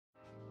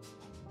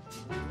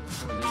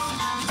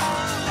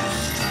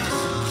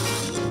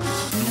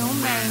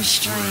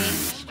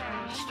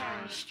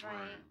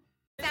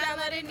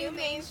Downloaded new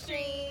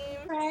mainstream.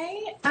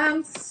 Right.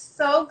 I'm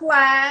so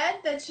glad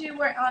that you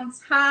were on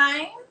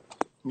time.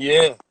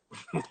 Yeah.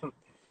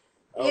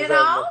 You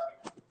know,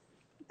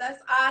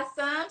 that's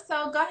awesome.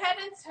 So go ahead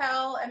and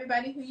tell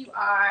everybody who you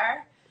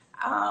are,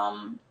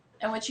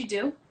 and what you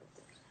do.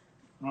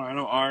 All right, I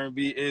know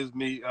R&B is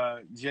me,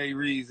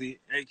 JayReezy,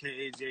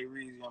 a.k.a.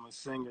 JayReezy. I'm a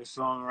singer,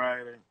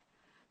 songwriter,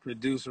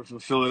 producer from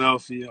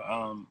Philadelphia.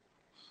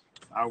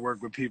 I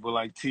work with people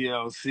like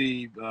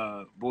TLC,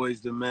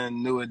 Boys II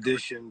Men, New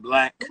Edition,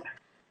 Black,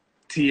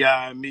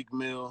 T.I., Meek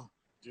Mill,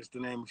 just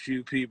to name a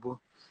few people.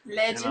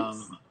 Legends.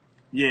 And,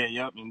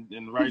 yep.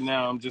 And right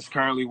now, I'm just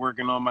currently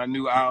working on my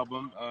new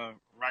album.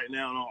 Right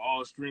now, on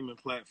all streaming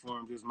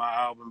platforms, is my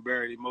album,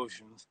 Buried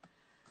Emotions.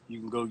 You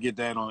can go get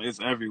that on.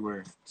 It's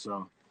everywhere.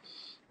 So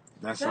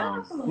that's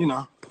Yep.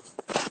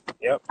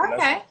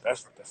 Okay.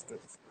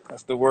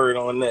 That's the word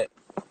on that.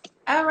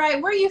 All right.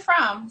 Where are you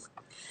from?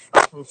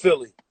 From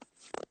Philly.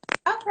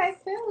 Okay,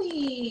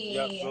 Philly.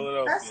 Yep,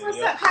 Philadelphia. That's what's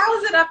up. How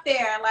is it up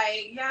there?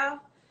 Like, y'all.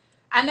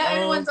 I know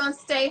everyone's on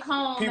stay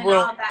home and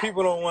all that.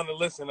 People don't want to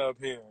listen up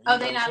here.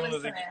 They not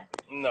listening.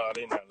 No,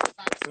 they not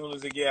listening. As soon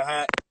as it get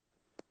hot,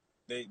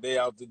 they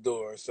out the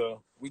door.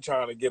 So we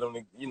trying to get them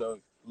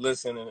to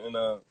listen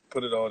and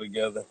put it all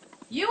together.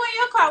 You in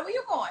your car? Where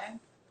you going?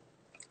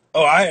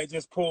 Oh, I had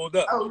just pulled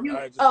up. Oh,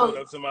 I had just pulled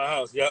up to my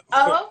house. Yep.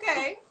 Oh,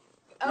 okay.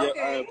 Yep,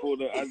 I had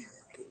pulled up. I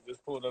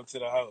just pulled up to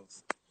the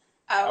house.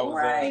 All I was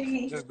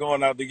right. just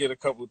going out to get a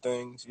couple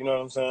things. You know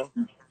what I'm saying?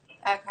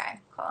 Okay,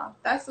 cool.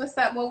 That's what's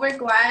up. Well, we're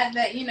glad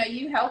that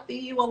you healthy,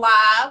 you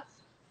alive.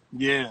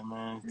 Yeah,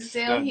 man.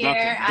 Still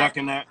here.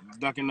 Ducking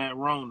that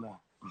Rona.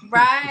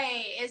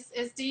 Right.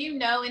 It's. Do you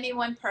know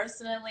anyone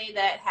personally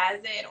that has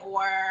it,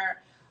 or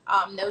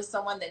know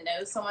someone that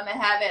knows someone that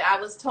have it? I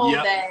was told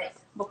that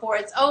before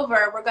it's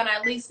over, we're gonna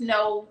at least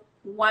know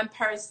one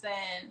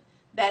person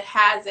that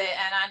has it,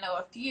 and I know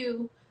a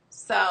few.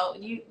 So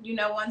you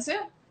know one too?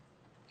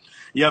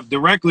 Yep,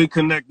 directly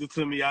connected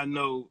to me. I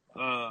know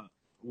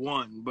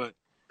one, but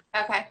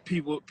okay.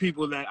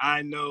 People that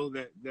I know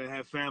that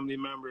have family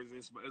members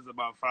is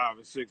about 5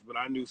 or 6. But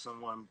I knew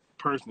someone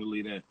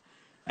personally that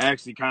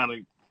actually kind of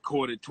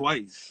caught it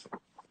twice.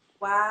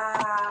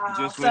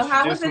 Wow. So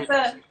how was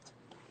it?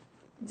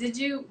 Do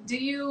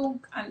you?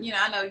 I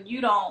know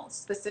you don't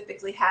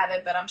specifically have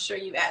it, but I'm sure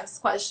you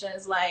asked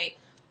questions like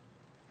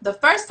the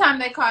first time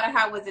they caught it.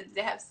 How was it? Did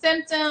they have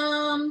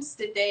symptoms?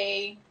 Did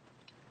they?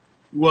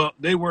 Well,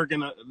 they work in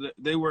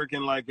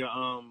like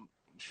a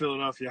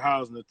Philadelphia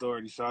Housing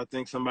Authority, so I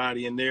think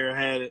somebody in there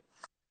had it.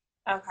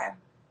 Okay.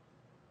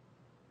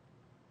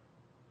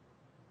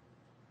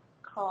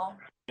 Cool.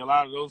 A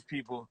lot of those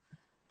people,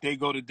 they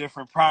go to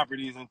different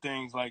properties and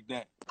things like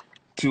that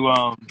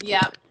to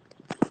Yep.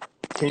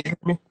 Can you hear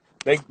me?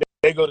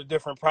 They go to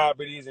different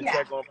properties and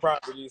check on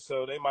properties,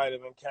 so they might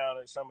have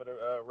encountered some of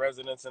the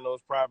residents in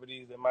those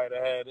properties that might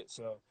have had it.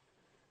 So,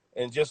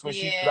 and just when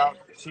she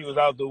was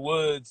out the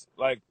woods,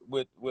 like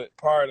with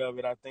part of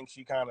it, I think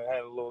she kind of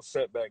had a little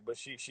setback, but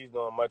she's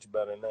doing much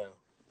better now.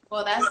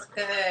 Well, that's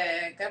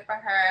good. Good for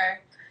her.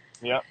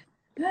 Yep.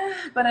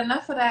 But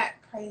enough of that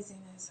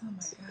craziness. Oh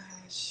my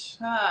gosh.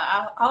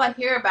 All I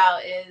hear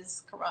about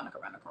is corona.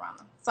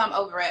 So I'm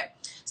over it.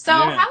 So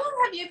how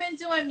long have you been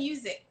doing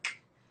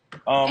music?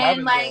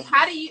 And like,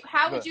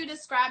 how would you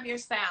describe your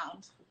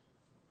sound?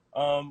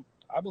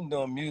 I've been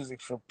doing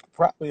music for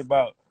probably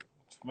about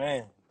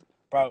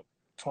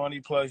 20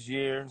 plus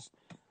years.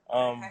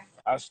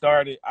 I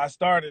started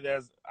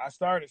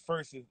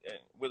first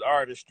with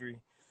artistry,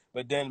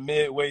 but then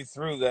midway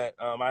through that,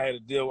 I had a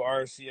deal with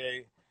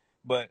RCA.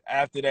 But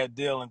after that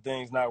deal and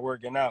things not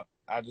working out,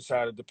 I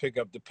decided to pick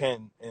up the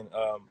pen and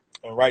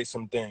write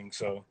some things.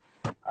 So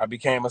I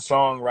became a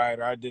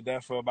songwriter. I did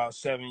that for about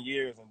 7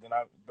 years, and then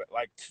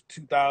like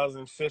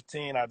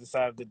 2015, I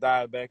decided to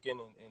dive back in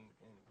and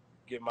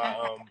give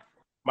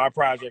my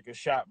project a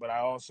shot. But I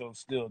also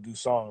still do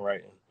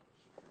songwriting.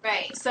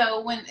 Right.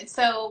 So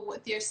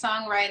with your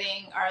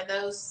songwriting,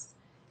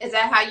 is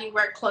that how you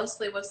work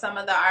closely with some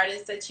of the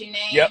artists that you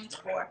named? Yep.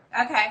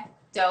 Okay.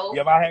 Dope.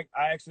 Yep. I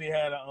actually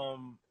had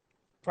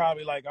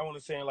probably like I want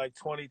to say in like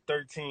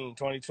 2012,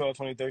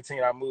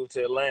 2013, I moved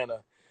to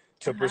Atlanta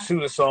to pursue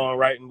the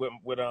songwriting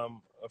with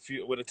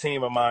a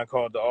team of mine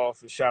called The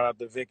Office. Shout out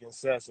to Vic and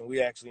Sess, and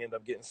we actually ended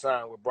up getting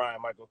signed with Brian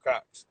Michael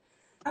Cox,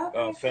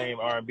 famed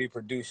R&B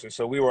producer.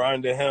 So we were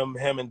under him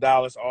and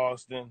Dallas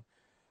Austin,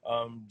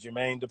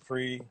 Jermaine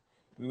Dupri.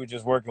 We were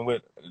just working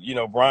with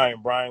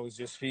Brian. Brian was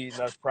just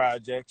feeding us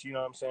projects. You know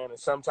what I'm saying? And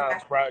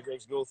sometimes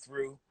projects go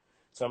through,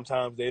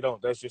 sometimes they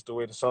don't. That's just the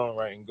way the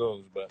songwriting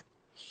goes. But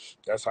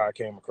that's how I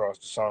came across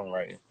the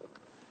songwriting.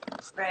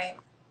 Right.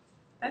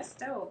 That's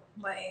dope.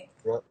 Like,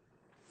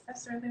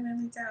 that's really,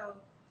 really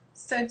dope.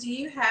 So do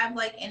you have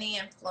like any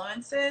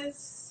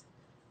influences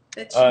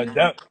that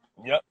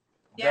you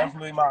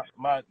Definitely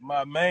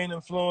my main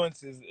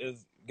influence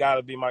is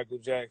gotta be Michael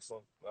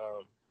Jackson.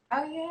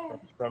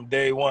 From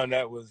day one,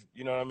 that was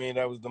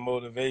that was the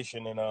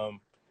motivation, and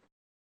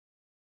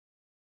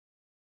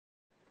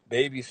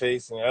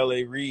Babyface and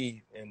L.A.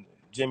 Reid and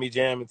Jimmy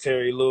Jam and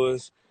Terry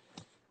Lewis.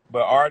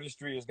 But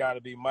artistry has got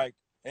to be Mike,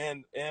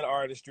 and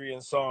artistry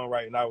and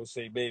songwriting, I would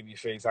say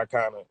Babyface. I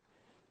kind of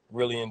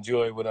really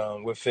enjoy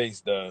what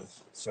Face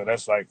does. So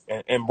that's like,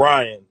 and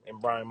Brian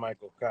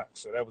Michael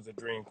Cox. So that was a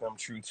dream come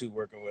true too,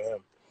 working with him.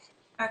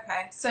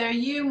 Okay, so are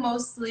you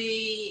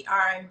mostly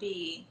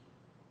R&B?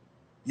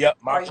 Yep,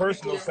 my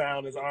personal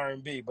sound is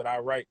R&B, but I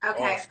write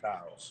all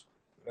styles.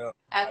 Yep. Okay.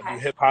 I do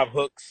hip hop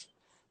hooks,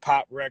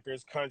 pop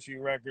records, country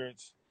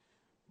records,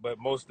 but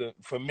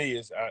for me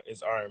is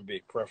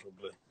R&B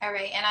preferably. All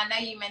right, and I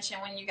know you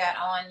mentioned when you got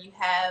on, you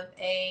have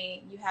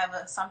a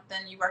something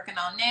you're working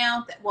on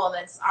now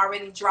that's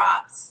already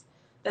dropped,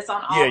 that's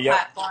on all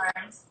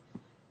platforms.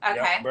 Okay.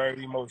 Yep, Bird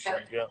Emotion.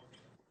 Yep.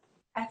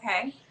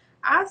 Okay.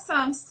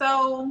 Awesome.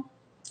 So,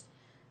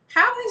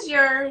 how has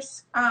your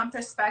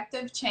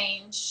perspective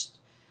changed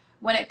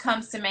when it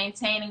comes to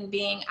maintaining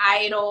being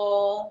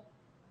idle,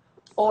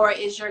 or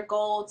is your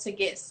goal to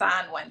get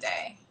signed one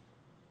day?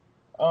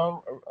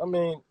 I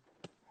mean,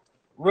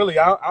 really,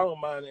 I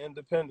don't mind the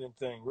independent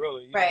thing.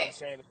 Really, you know what I'm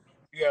saying? If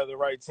you have the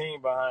right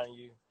team behind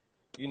you,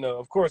 you know,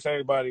 of course,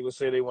 everybody would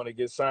say they want to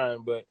get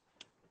signed, but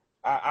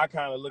I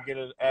kind of look at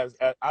it as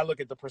I look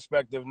at the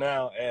perspective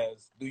now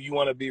as: do you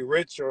want to be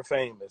rich or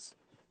famous?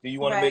 Do you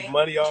want to make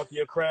money off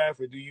your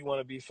craft, or do you want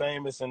to be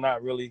famous and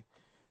not really,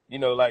 you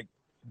know, like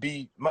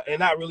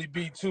not really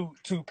be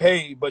too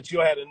paid, but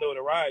you had to know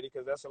notoriety,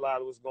 because that's a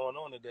lot of what's going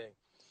on today.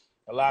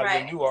 A lot of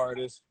the new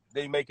artists,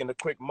 they making the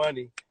quick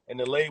money, and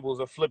the labels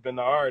are flipping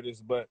the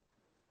artists, but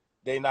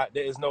there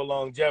is no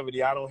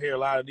longevity. I don't hear a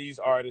lot of these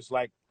artists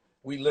like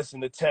we listen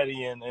to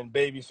Teddy and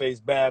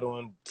Babyface battle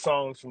and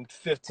songs from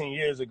 15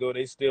 years ago.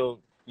 They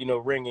still, you know,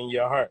 ring in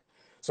your heart.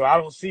 So I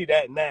don't see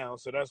that now.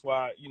 So that's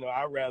why, you know,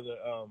 I rather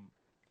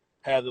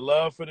have the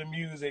love for the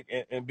music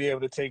and be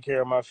able to take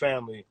care of my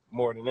family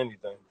more than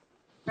anything.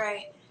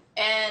 Right.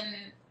 And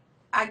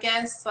I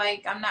guess,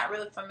 like, I'm not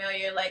really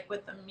familiar, like,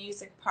 with the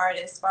music part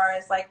as far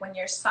as, like, when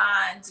you're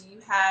signed, do you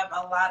have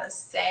a lot of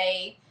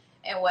say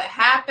in what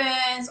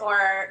happens?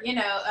 Or, you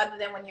know, other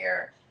than when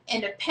you're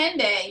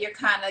independent,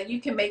 you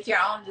can make your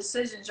own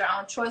decisions, your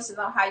own choices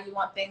on how you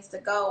want things to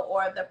go,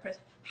 or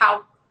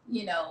how,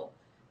 you know,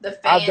 the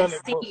fans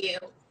see you.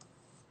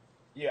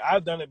 Yeah,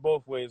 I've done it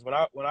both ways. When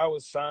I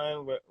was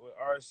signed with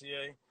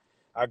RCA,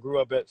 I grew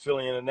up at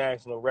Philly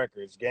International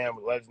Records,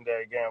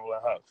 legendary Gamble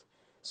and Huff.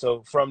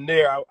 So from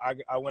there,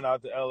 I went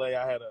out to LA.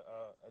 I had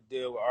a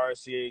deal with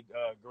RCA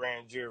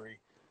Grand Jury.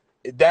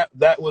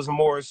 That was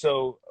more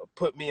so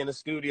put me in the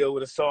studio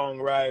with a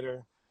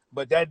songwriter,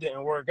 but that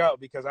didn't work out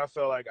because I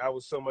felt like I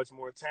was so much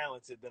more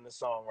talented than the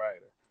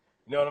songwriter.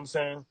 You know what I'm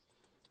saying?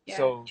 Yeah.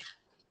 So,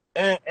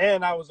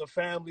 and I was a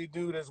family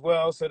dude as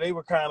well, so they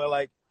were kind of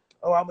like,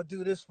 oh, I'm gonna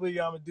do this for you,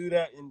 I'm gonna do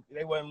that, and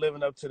they wasn't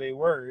living up to their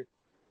word.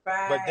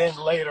 Right. But then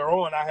later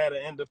on, I had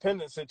an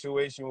independent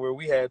situation where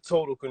we had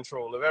total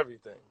control of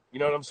everything. You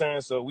know what I'm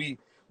saying? So we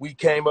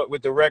came up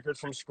with the record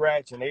from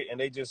scratch, and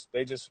they just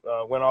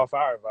went off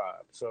our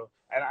vibe. So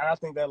and I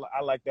think that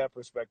I like that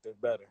perspective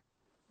better.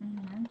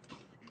 Mm-hmm.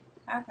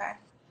 Okay,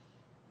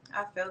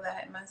 I feel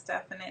that most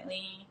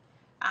definitely.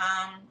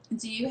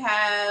 Do you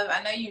have?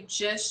 I know you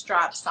just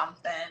dropped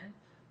something,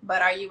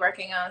 but are you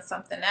working on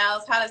something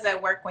else? How does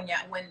that work when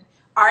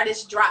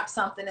artists drop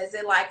something? Is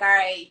it like, all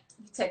right,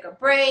 you take a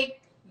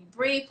break, you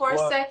breathe for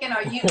a second,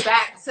 or you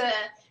back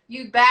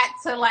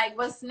to like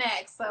what's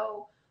next?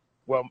 So.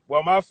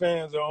 Well, my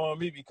fans are on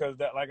me because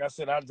that, like I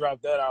said, I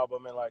dropped that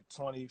album in like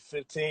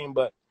 2015,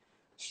 but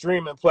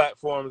streaming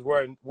platforms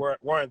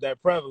weren't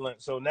that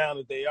prevalent. So now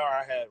that they are,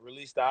 I had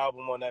released the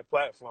album on that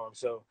platform.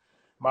 So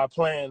my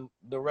plan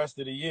the rest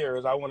of the year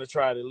is I want to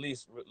try to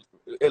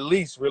at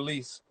least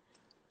release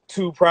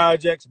 2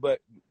 projects, but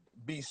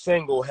be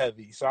single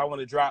heavy. So I want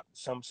to drop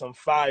some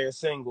fire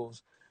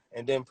singles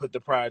and then put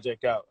the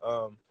project out.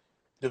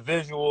 The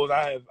visuals,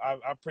 I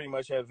pretty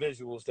much have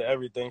visuals to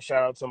everything.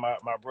 Shout out to my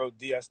bro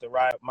DS to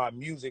ride my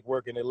music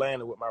work in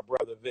Atlanta with my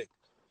brother Vic.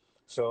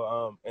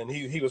 So and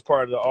he was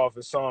part of the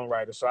Office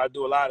songwriter. So I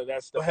do a lot of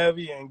that stuff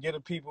heavy and get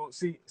the people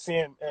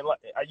seeing. And like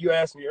you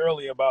asked me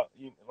earlier about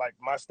like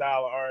my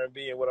style of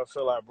R&B and what I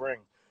feel I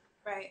bring.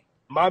 Right.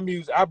 My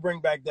music, I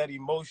bring back that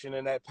emotion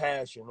and that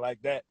passion, like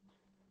that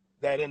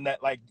in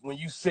that, like when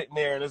you sitting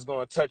there and it's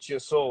going to touch your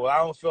soul. I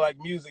don't feel like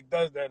music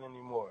does that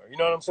anymore. You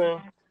know what I'm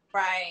saying?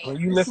 Right. When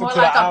you it's listen more to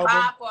like the a album,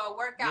 bop or a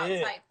workout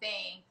type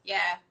thing.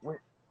 Yeah.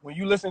 When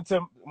you listen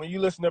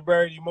to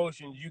Buried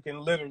Emotions, you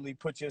can literally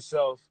put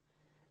yourself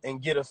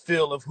and get a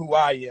feel of who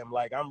I am.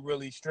 Like I'm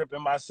really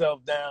stripping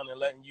myself down and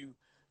letting you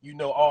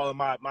know all of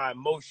my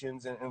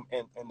emotions and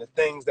the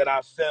things that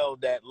I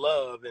felt, that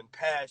love and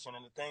passion,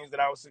 and the things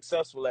that I was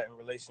successful at in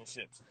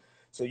relationships.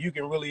 So you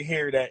can really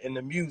hear that in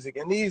the music.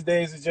 And these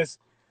days it's just,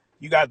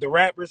 you got the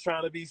rappers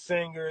trying to be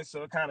singers,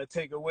 so it kind of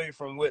take away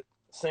from what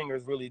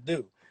singers really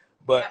do.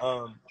 But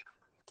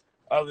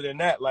other than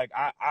that, like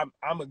I'm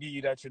gonna give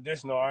you that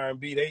traditional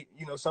R&B. They,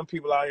 some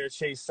people out here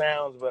chase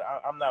sounds, but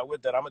I'm not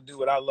with that. I'm gonna do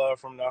what I love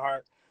from the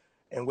heart.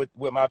 and with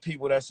my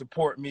people that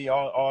support me,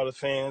 all the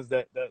fans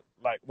that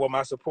like, well,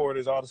 my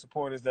supporters, all the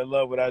supporters that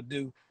love what I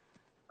do,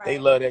 they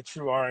Right. love that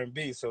true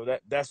R&B. So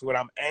that's what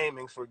I'm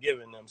aiming for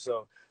giving them.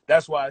 So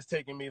that's why it's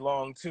taking me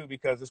long too,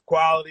 because it's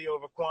quality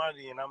over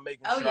quantity, and I'm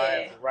making Oh sure I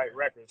have yeah. the right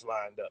records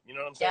lined up. You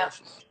know what I'm saying? Yep.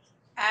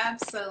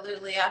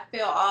 Absolutely. I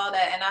feel all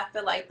that, and I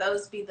feel like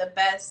those be the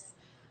best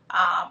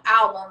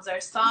albums or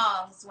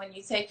songs when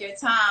you take your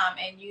time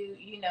and you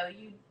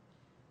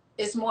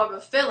it's more of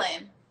a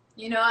feeling.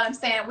 You know what I'm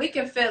saying? We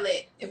can feel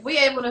it. If we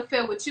able to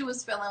feel what you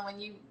was feeling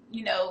when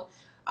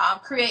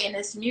creating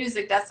this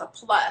music, that's a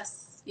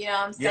plus. You know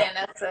what I'm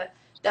Yep. saying?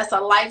 That's a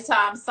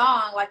lifetime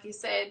song, like you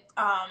said.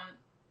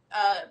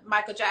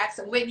 Michael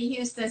Jackson, Whitney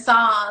Houston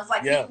songs.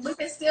 Like Yes. we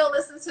can still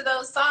listen to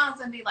those songs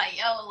and be like,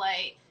 yo,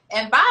 like,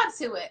 and vibe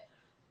to it.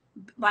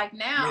 Like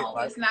now,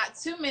 Yeah, it's not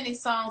too many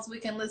songs we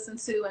can listen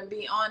to and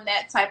be on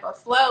that type of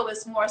flow.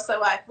 It's more so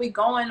like we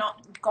going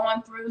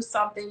through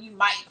something, you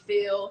might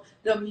feel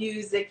the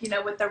music,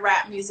 with the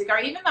rap music or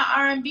even the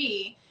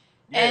R&B.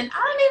 yeah. And I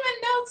don't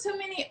even know too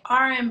many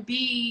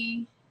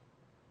R&B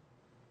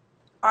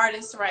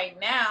artists right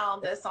now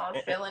that's on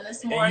feeling.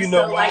 It's And more you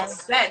know so why? like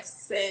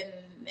sex and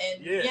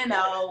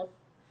Yeah.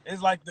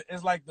 It's like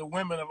the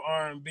women of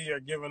R&B are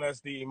giving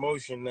us the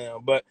emotion now,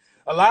 but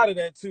a lot of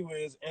that too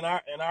is in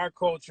our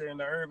culture, in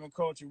the urban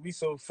culture, we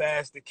so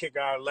fast to kick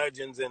our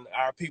legends and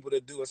our people to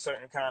do a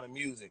certain kind of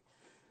music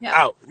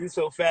out. We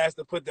so fast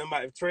to put them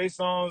out. If Trey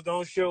songs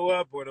don't show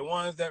up, or the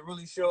ones that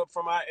really show up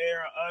from our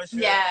era, Usher,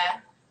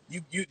 Yeah.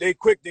 they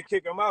quick to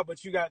kick them out.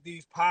 But you got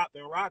these pop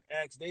and rock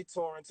acts, they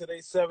tour until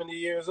they 70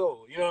 years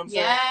old. You know what I'm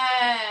saying?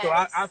 So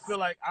Yes. I feel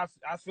like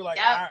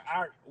Yep.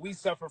 our we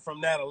suffer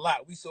from that a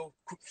lot. We so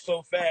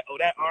fat. Oh,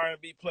 that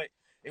R&B play.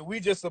 And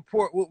we just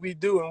support what we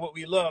do and what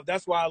we love.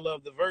 That's why I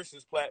love the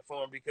Versus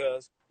platform,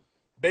 because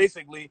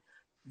basically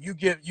you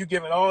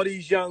giving all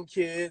these young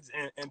kids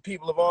and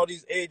people of all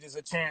these ages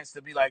a chance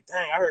to be like,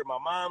 dang, I heard my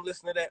mom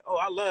listen to that. Oh,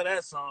 I love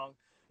that song.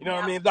 You know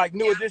what I Yep. mean? Like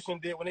New Edition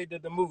did when they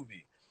did the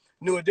movie.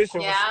 New Edition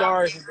was Yep.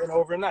 stars and then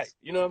overnight.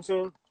 You know what I'm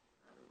saying?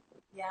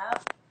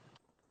 Yep.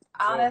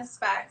 All So that's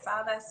facts.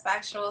 All that's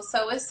factual.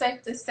 So it's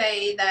safe to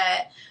say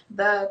that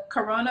the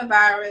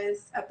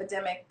coronavirus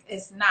epidemic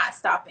is not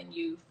stopping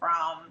you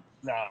from,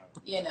 nah.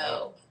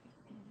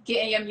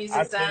 getting your I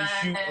music stay done.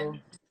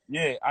 shooting.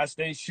 Yeah, I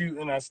stay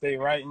shooting. I stay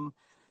writing.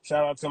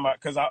 Shout out to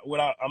because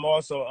I'm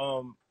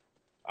also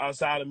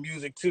outside of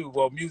music too.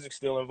 Well, music's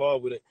still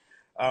involved with it.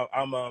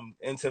 I'm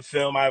into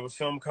film. I have a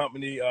film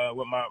company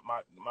with my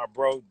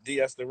bro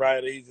DS the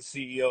writer. He's the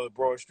CEO of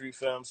Broad Street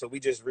Film. So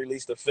we just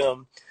released a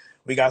film.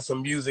 We got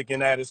some music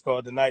in that. It's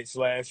called The Night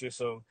Slasher.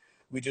 So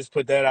we just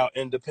put that out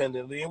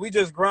independently, and we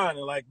just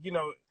grinding like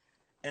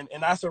and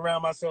I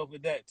surround myself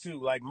with that too,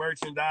 like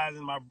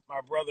merchandising. My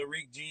brother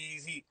Reek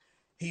G's,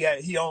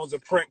 he owns a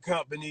print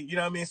company. You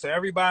know what I mean? So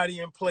everybody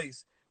in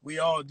place, we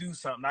all do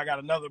something. I got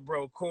another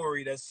bro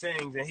Corey that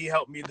sings, and he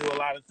helped me do a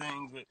lot of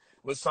things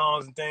with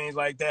songs and things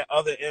like that.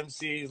 Other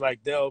MCs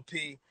like Del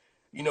P,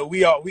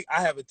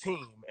 I have a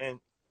team, and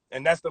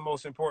that's the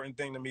most important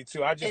thing to me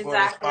too. I just want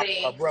to inspire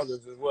my Exactly.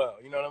 brothers as well.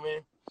 You know what I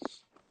mean?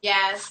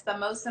 Yes, the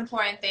most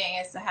important thing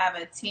is to have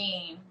a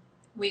team.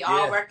 We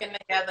all Yeah, working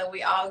together.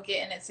 We all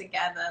getting it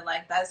together.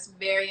 Like that's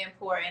very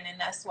important, and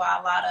that's why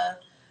a lot of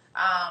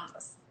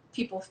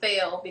people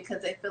fail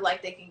because they feel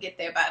like they can get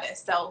there by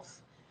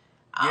themselves.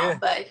 yeah.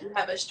 But if you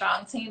have a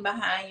strong team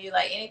behind you,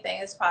 like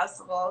anything is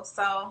possible.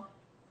 So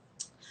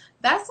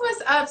that's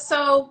what's up.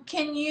 So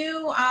can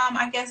you,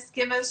 I guess,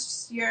 give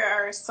us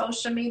your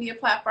social media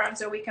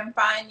platforms where we can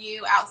find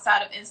you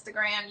outside of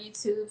Instagram,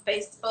 YouTube,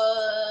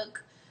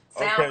 Facebook,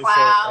 Okay, so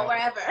SoundCloud,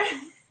 wherever?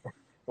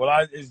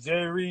 well, it's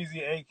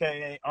JayReezy,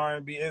 aka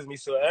R&B Is Me.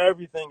 So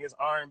everything is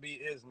R&B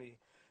Is Me,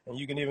 and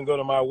you can even go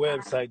to my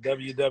website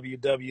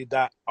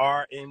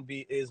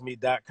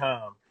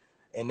www.rnbisme.com,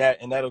 and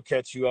that'll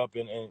catch you up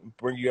and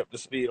bring you up to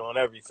speed on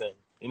everything.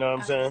 You know what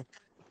I'm saying?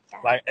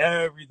 Okay. Like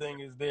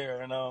everything is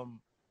there, and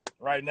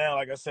right now,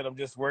 like I said, I'm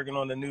just working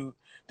on the new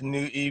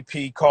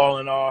EP,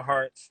 Calling All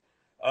Hearts,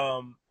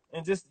 and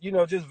just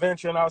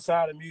venturing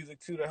outside of music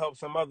too to help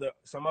some other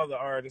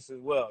artists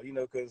as well.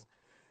 Because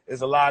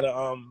there's a lot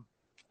of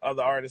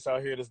other artists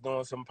out here that's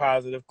doing some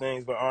positive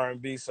things with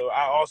R&B. So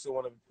I also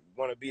want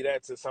to be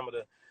that to some of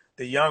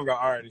the younger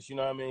artists. You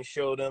know what I mean?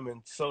 Show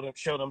them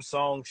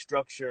song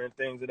structure and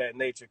things of that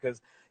nature.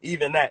 Because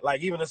even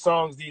the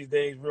songs these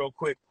days, real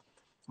quick,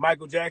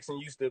 Michael Jackson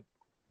used to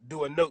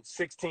do a note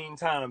 16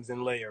 times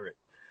and layer it.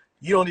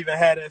 You don't even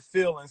have that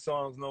feel in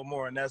songs no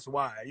more, and that's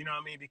why. You know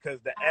what I mean? Because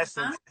the Uh-huh.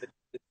 essence, the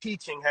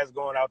teaching has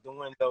gone out the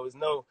window.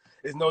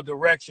 There's no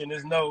direction.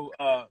 There's no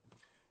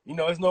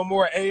there's no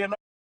more A&R.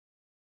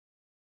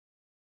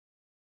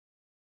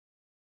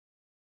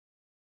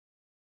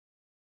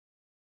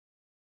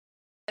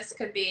 This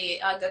could be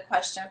a good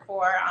question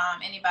for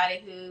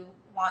anybody who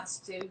wants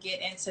to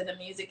get into the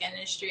music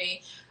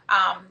industry.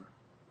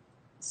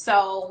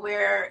 So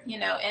we're,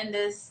 in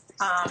this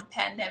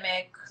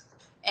pandemic,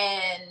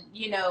 and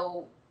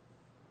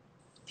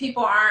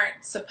people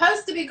aren't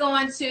supposed to be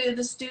going to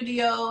the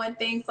studio and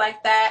things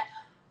like that.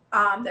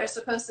 they're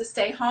supposed to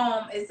stay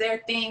home. Is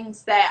there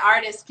things that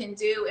artists can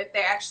do if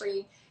they're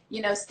actually,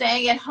 you know,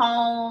 staying at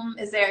home?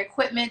 Is there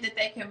equipment that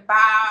they can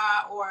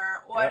buy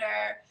or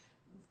order?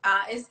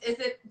 Is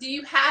it? Do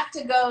you have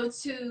to go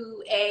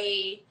to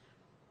a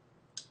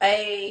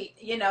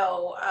you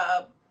know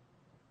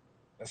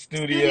A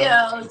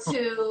studio. studio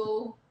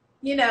to,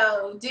 you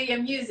know, do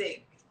your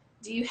music?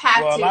 Do you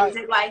have Well, to? Is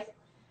it like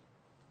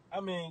I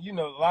mean, you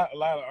know, a lot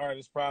of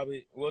artists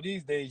probably. Well,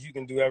 these days you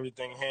can do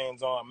everything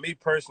hands on. Me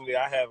personally,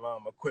 I have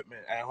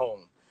equipment at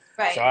home,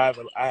 so right?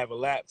 I have a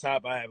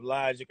laptop, I have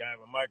Logic, I have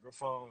a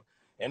microphone,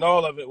 and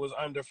all of it was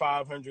under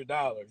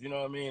 $500. You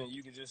know what I mean? And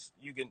you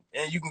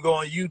can go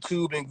on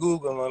YouTube and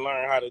Google and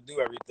learn how to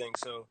do everything.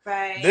 So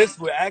Right. this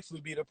would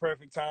actually be the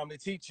perfect time to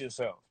teach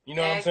yourself. You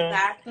know what I'm saying?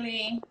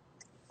 Exactly.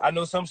 I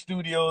know some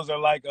studios are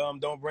like,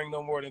 don't bring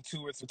no more than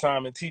 2 weeks of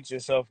time and teach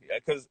yourself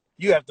because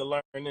you have to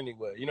learn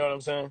anyway. You know what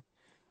I'm saying?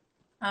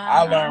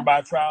 I Uh-huh. learned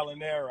by trial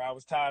and error. I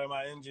was tired of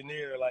my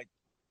engineer, like,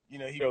 you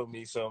know, he showed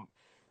me. So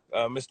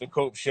Mr.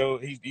 Cope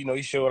showed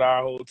he showed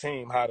our whole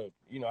team how to,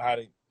 how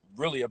to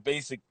really a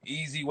basic,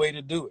 easy way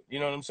to do it. You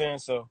know what I'm saying?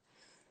 So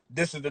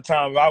this is the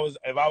time. If I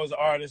was an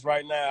artist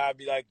right now, I'd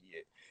be like,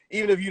 yeah,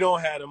 even if you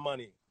don't have the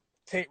money,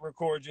 tape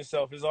record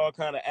yourself. There's all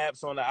kind of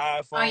apps on the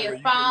On iPhone your where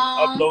you can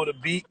phone. upload a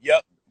beat.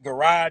 Yep,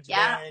 Garage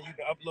Yeah. Band. You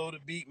can upload a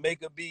beat,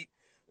 make a beat,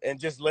 and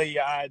just lay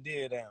your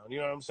idea down. You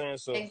know what I'm saying?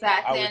 So I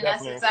Exactly, would and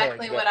that's definitely encourage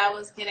exactly that. what I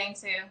was getting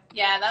to.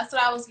 Yeah, that's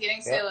what I was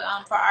getting Yep.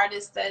 to. For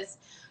artists that's,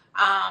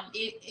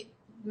 it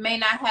may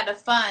not have the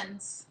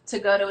funds to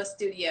go to a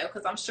studio,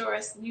 because I'm sure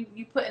it's, you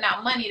putting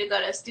out money to go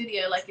to a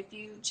studio. Like if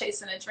you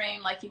chasing a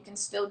dream, like you can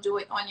still do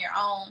it on your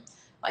own.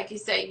 Like you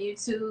said,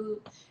 YouTube,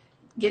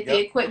 get the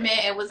Yep.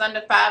 equipment. It was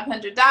under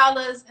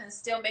 $500 and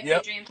still make your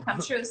Yep. dreams come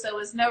true. So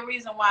there's no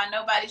reason why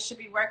nobody should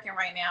be working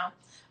right now.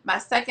 My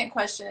second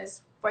question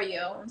is for you.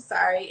 I'm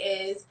sorry.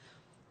 Is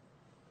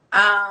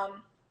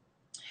um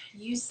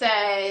you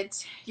said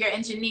you're an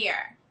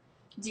engineer.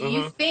 Do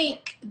you Mm-hmm.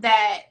 think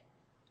that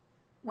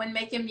when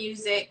making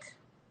music,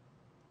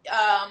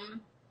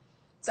 um,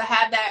 to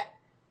have that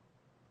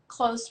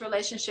close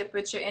relationship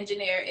with your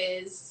engineer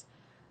is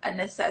a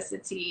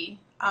necessity,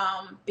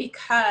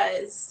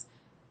 because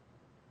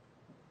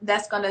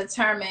that's going to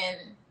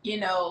determine, you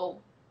know,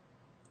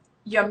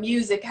 your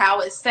music, how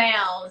it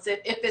sounds,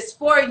 if it's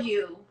for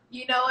you,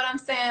 you know what I'm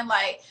saying?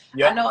 Like, I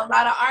Yep. know a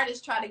lot of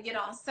artists try to get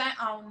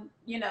on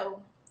you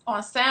know,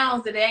 on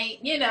sounds that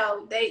ain't, you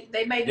know, they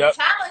may be Yep.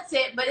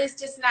 talented, but it's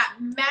just not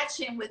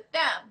matching with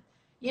them.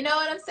 You know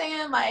what I'm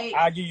saying? Like,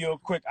 I'll give you a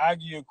quick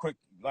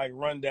like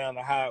rundown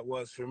of how it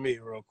was for me,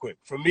 real quick.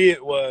 For me,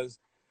 it was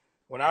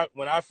when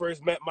I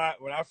first met my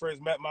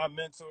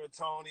mentor,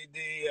 Tony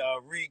D,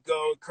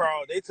 Rico,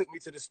 Carl. They took me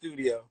to the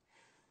studio.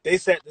 They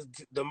set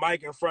the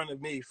mic in front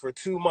of me for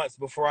 2 months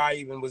before I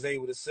even was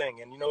able to sing.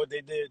 And you know what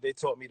they did? They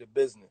taught me the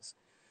business.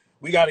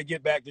 We got to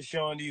get back to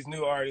showing these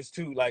new artists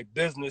too, like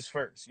business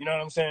first. You know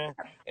what I'm saying?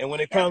 And when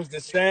it yep, comes to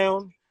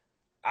sound,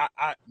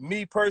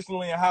 me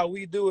personally, and how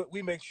we do it,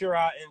 we make sure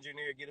our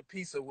engineer get a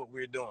piece of what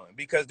we're doing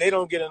because they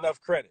don't get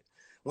enough credit.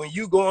 When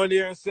you go in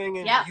there and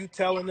singing, yep, you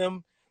telling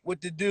them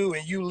what to do,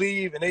 and you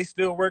leave, and they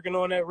still working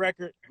on that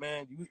record,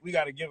 man, we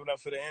got to give it up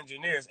for the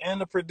engineers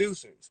and the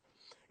producers,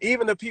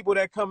 even the people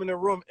that come in the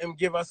room and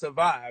give us a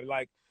vibe.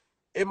 Like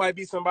it might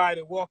be somebody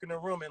that walk in the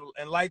room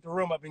and light the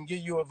room up and give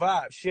you a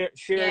vibe. yes,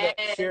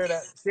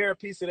 Share a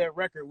piece of that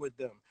record with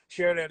them.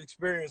 Share that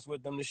experience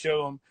with them to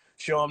show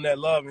them that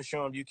love and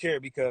show them you care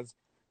because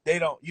they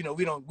don't,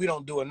 we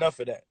don't do enough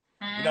of that.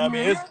 You know what I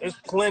mean? mm-hmm.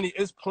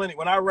 It's plenty.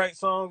 When I write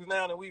songs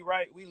now and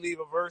we leave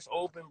a verse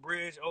open,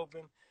 bridge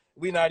open.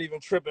 We not even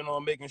tripping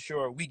on making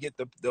sure we get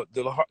the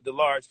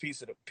large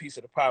piece of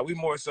the pie. We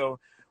more so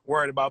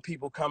worried about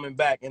people coming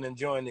back and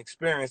enjoying the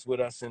experience with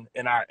us and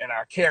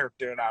our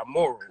character and our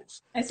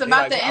morals. It's They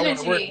about like, the I want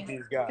to work with energy.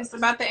 these guys. It's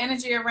about the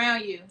energy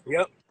around you.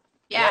 Yep. Yep.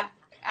 Yeah,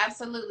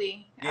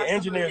 absolutely, Yeah, absolutely.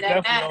 engineers That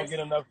definitely don't matters. get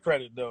enough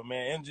credit though,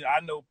 man.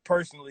 I know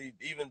personally,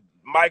 even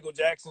Michael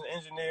Jackson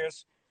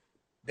engineers,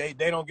 they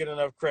don't get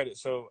enough credit.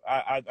 So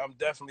I'm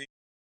definitely.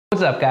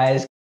 What's up,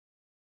 guys?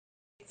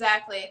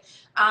 Exactly.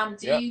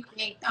 Do Yep. you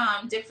think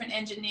different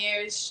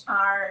engineers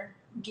are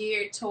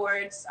geared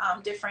towards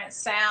different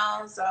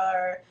sounds,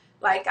 or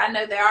like I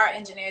know there are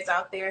engineers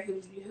out there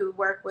who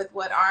work with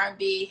what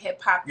R&B,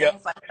 hip hop, Yep.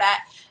 things like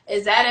that.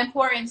 Is that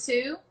important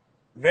too?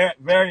 Very,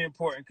 very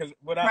important because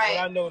what Right.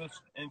 I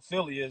noticed in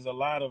Philly is a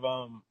lot of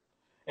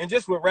and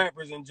just with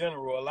rappers in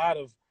general, a lot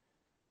of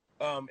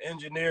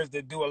engineers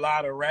that do a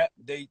lot of rap,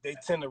 they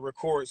tend to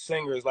record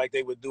singers like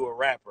they would do a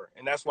rapper,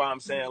 and that's why I'm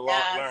saying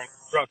learn Yes.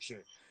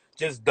 structure,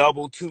 just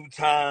double two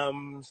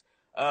times,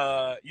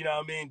 you know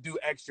what I mean, do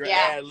extra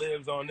Yeah. ad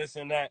libs on this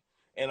and that.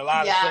 And a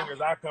lot of Yeah. singers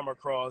I come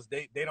across,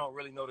 they don't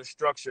really know the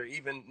structure,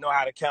 even know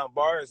how to count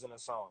bars in a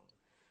song.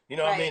 You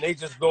know what I mean? Right. They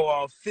just go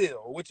off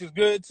feel, which is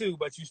good too,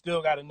 but you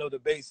still got to know the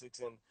basics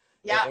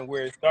Yep. and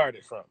where it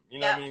started from. You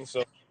know what Yep. I mean?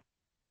 So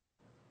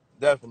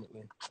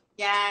definitely.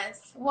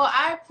 Yes. Well,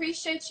 I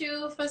appreciate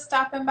you for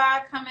stopping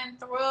by, coming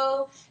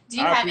through. Do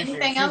you I have appreciate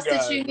anything you else that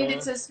guys, you needed man.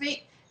 to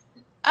speak?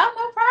 Oh,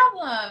 no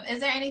problem. Is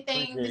there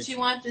anything that Appreciate you you.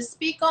 want to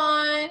speak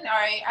on? All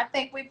right, I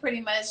think we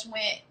pretty much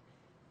went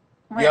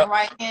Yep.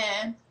 right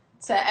in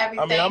to I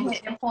mean, everything,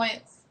 hitting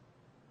points.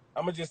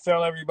 I'm gonna just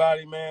tell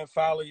everybody, man,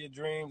 follow your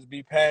dreams,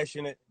 be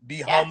passionate, be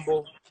Yes.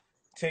 humble,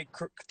 take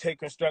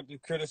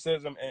constructive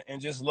criticism,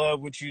 and just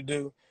love what you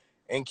do,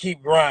 and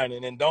keep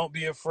grinding. And don't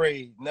be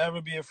afraid.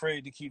 Never be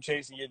afraid to keep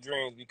chasing your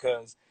dreams,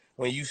 because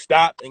when you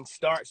stop and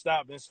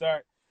stop and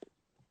start,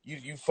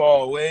 you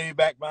fall way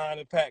back behind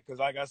the pack. Because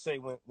like I say,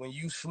 when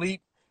you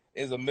sleep,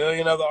 there's a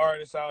million other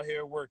artists out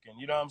here working.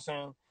 You know what I'm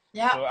saying?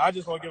 Yep. So I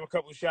just want to give a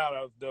couple shout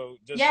outs though,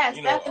 just Yes,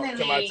 to my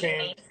definitely.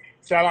 team.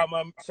 Shout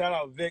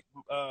out Vic.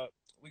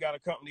 We got a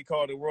company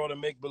called the World of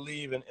Make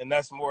Believe, and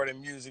that's more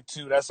than music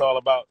too. That's all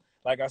about,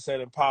 like I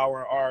said,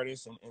 empowering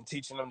artists and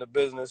teaching them the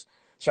business.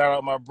 Shout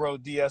out my bro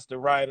DS the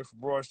writer for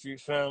Broad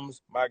Street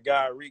Films. My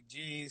guy Reek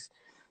G's.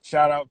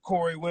 Shout out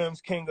Corey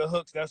Wims, King of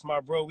Hooks. That's my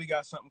bro. We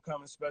got something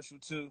coming special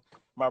too.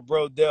 My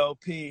bro Del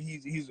P.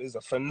 He's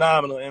a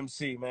phenomenal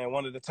MC, man.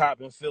 One of the top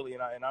in Philly,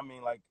 and I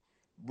mean like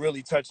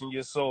really touching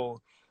your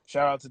soul.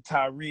 Shout out to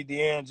Tyree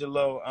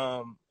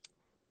D'Angelo,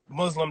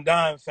 Muslim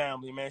Dime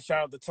family, man.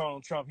 Shout out to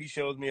Tone Trump. He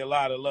shows me a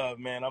lot of love,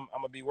 man. I'm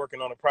gonna be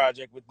working on a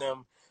project with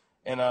them,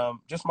 and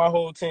just my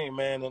whole team,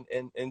 man,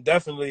 and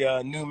definitely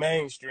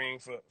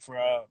NuMainstream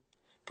for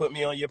put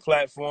me on your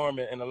platform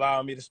and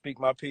allowing me to speak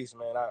my piece,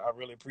 man. I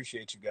really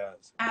appreciate you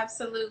guys.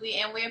 Absolutely.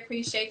 And we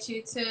appreciate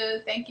you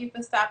too. Thank you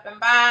for stopping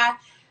by.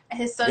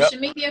 His Yep. social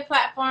media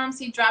platforms,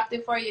 he dropped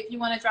it for you. If you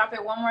want to drop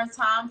it one more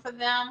time for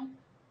them.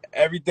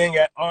 Everything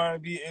at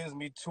R&B is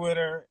me,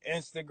 Twitter,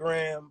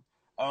 Instagram.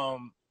 I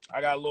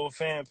got a little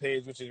fan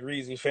page, which is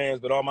Reezy Fans,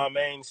 but all my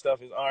main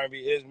stuff is R&B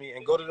is me.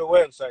 And go to the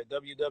website,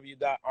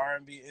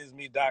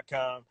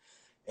 www.rnbisme.com.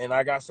 And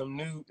I got a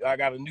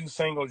new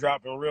single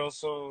dropping real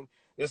soon.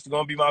 This is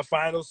gonna be my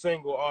final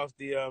single off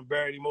the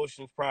Buried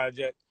Emotions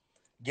project,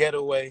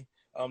 Getaway.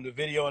 The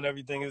video and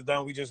everything is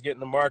done. We just getting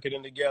the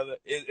marketing together.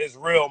 It's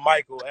real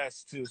Michael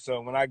S too.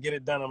 So when I get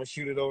it done, I'm gonna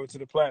shoot it over to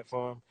the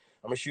platform.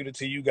 I'm gonna shoot it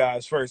to you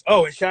guys first.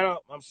 Oh, and shout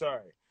out, I'm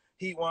sorry,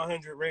 Heat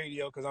 100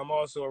 Radio, because I'm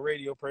also a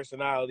radio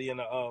personality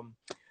and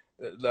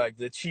like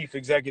the chief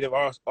executive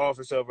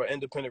officer of an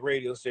independent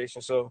radio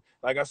station. So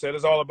like I said,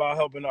 it's all about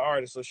helping the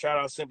artists. So shout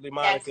out Simply Yes.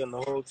 Monica and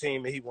the whole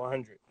team at Heat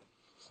 100.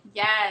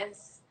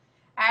 Yes.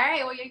 All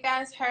right. Well, you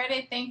guys heard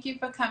it. Thank you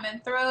for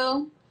coming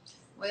through.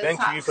 We'll Thank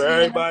talk you for to you.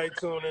 everybody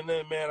tuning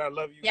in, man. I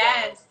love you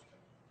Yes. guys.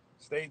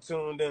 Stay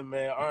tuned in,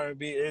 man.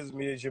 R&B is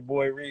me. It's your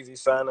boy Reezy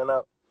signing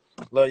up.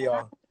 Love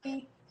y'all.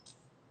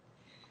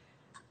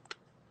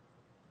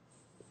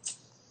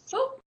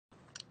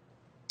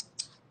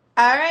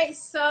 All right,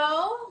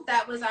 so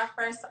that was our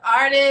first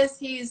artist.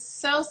 He's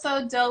so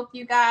dope,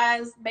 you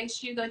guys. Make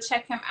sure you go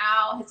check him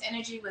out. His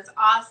energy was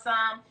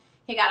awesome.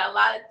 He got a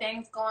lot of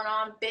things going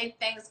on, big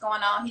things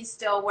going on. He's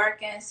still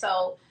working,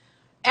 so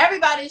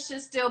everybody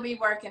should still be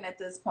working at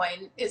this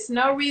point. It's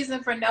no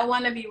reason for no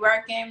one to be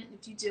working.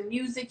 If you do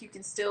music, you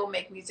can still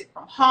make music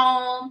from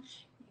home,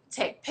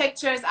 take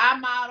pictures. I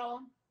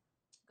model.